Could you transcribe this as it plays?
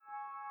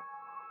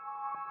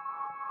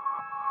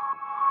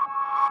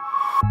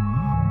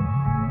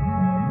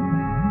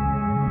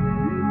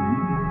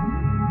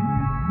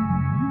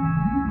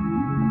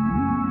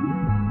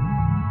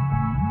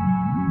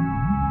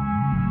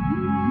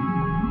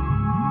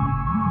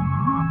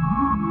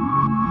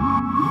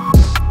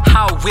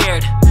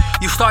weird.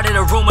 You started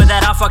a rumor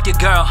that I fucked your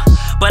girl,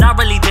 but I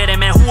really didn't,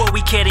 man. Who are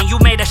we kidding? You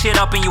made that shit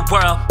up in your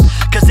world.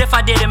 Cause if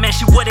I didn't, man,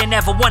 she wouldn't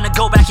ever wanna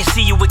go back and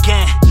see you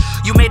again.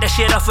 You made that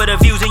shit up for the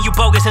views, and you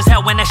bogus as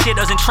hell when that shit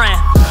doesn't trend.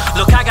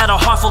 Look, I got a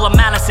heart full of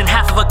malice and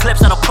half of a clips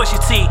that'll push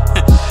your T.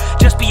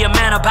 Just be a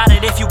man about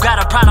it. If you got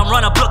a problem,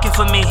 run up looking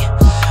for me.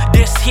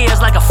 This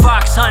here's like a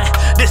fox hunt.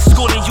 This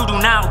schooling you do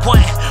not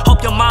want.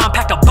 Hope your mom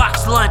packed a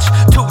box lunch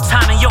 2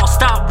 times and you don't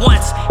stop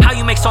once. How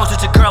you make songs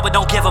with your girl but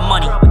don't give her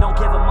money?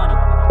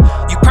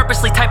 You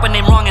purposely type her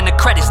name wrong in the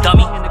credits,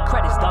 dummy.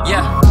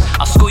 Yeah,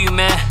 I'll school you,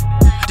 man.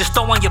 Just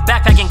throw on your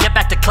backpack and get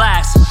back to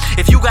class.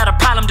 If you got a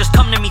problem, just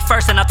come to me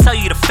first and I'll tell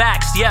you the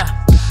facts, yeah.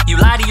 You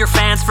lie to your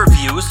fans for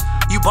views.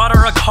 You bought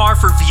her a car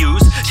for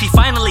views. She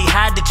finally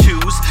had to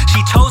choose.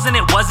 She chose and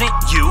it wasn't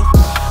you.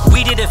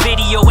 We did a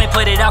video and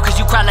put it out cause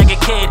you cried like a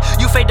kid.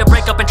 You fake to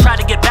break up and try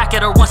to get back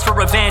at her once for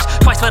revenge,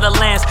 twice for the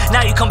lands.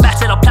 Now you come back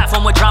to the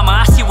platform with drama.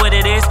 I see what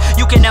it is.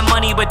 You can have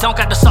money but don't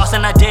got the sauce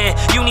and I did.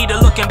 You need to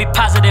look and be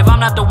positive. I'm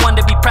not the one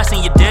to be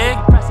pressing, you dig?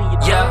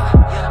 Yeah,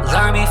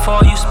 learn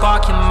before you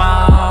spark your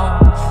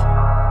mouth.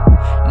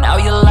 Now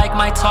you're like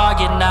my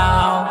target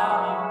now.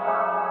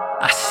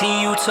 I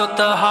see you took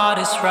the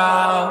hardest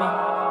route,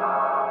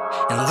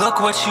 and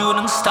look what you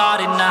done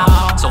started now.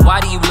 So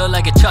why do you look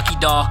like a Chucky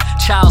doll?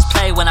 Child's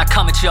play when I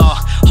come at y'all.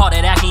 Hard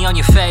at acne on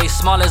your face,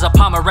 small as a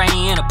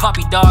Pomeranian, a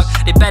puppy dog.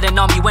 They betting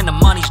on me when the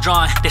money's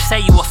drawn. They say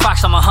you a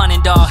fox, I'm a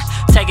hunting dog.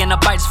 Taking the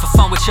bites for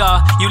fun with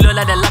y'all. You look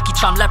like a Lucky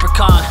Charm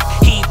leprechaun.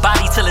 He eat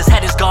body till his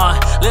head is gone.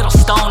 Little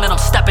stone that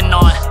I'm stepping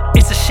on.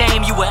 It's a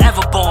shame you were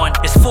ever born.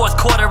 It's fourth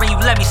quarter and you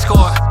let me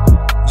score.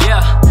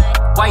 Yeah,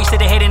 why you say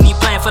they hating and you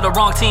playing for the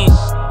wrong team?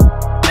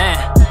 Man,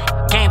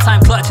 game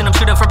time clutch and I'm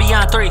shooting from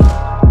beyond 3.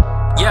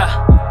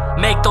 Yeah,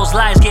 make those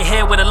lies get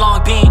hit with a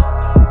long beam.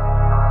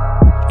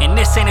 And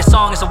this ain't a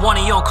song, it's a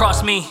warning, you don't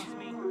cross me.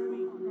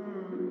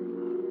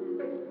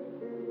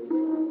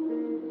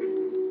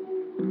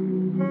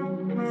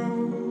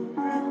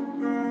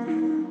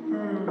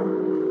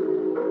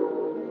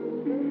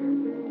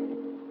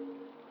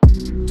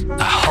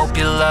 I hope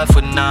you're left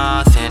with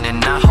nothing,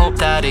 and I hope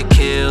that it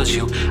kills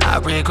you. I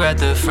regret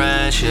the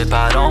friendship,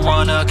 I don't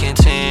wanna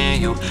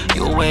continue.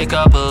 You'll wake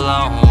up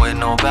alone with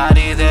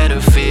nobody there to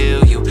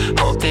feel you.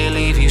 Hope they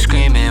leave you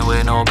screaming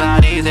with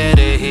nobody there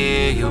to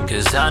hear you.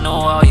 Cause I know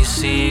all your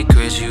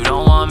secrets, you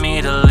don't want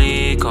me to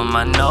leak 'em.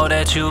 I know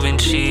that you've been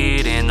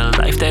cheating, the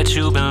life that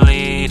you've been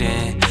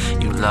leading.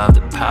 You love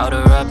to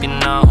powder up your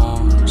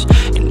nose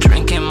and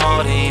drinking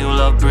more than you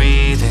love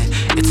breathing.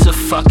 It's a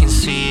fucking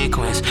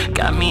sequence,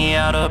 got me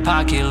out of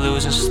pocket,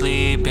 losing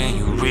sleep, and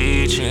you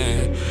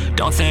reaching.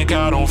 Don't think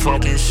I don't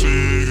fucking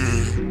see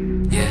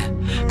it. Yeah,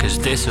 cause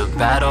this a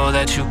battle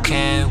that you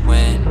can't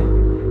win.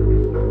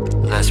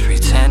 Let's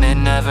pretend it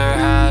never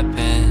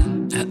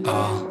happened at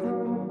all.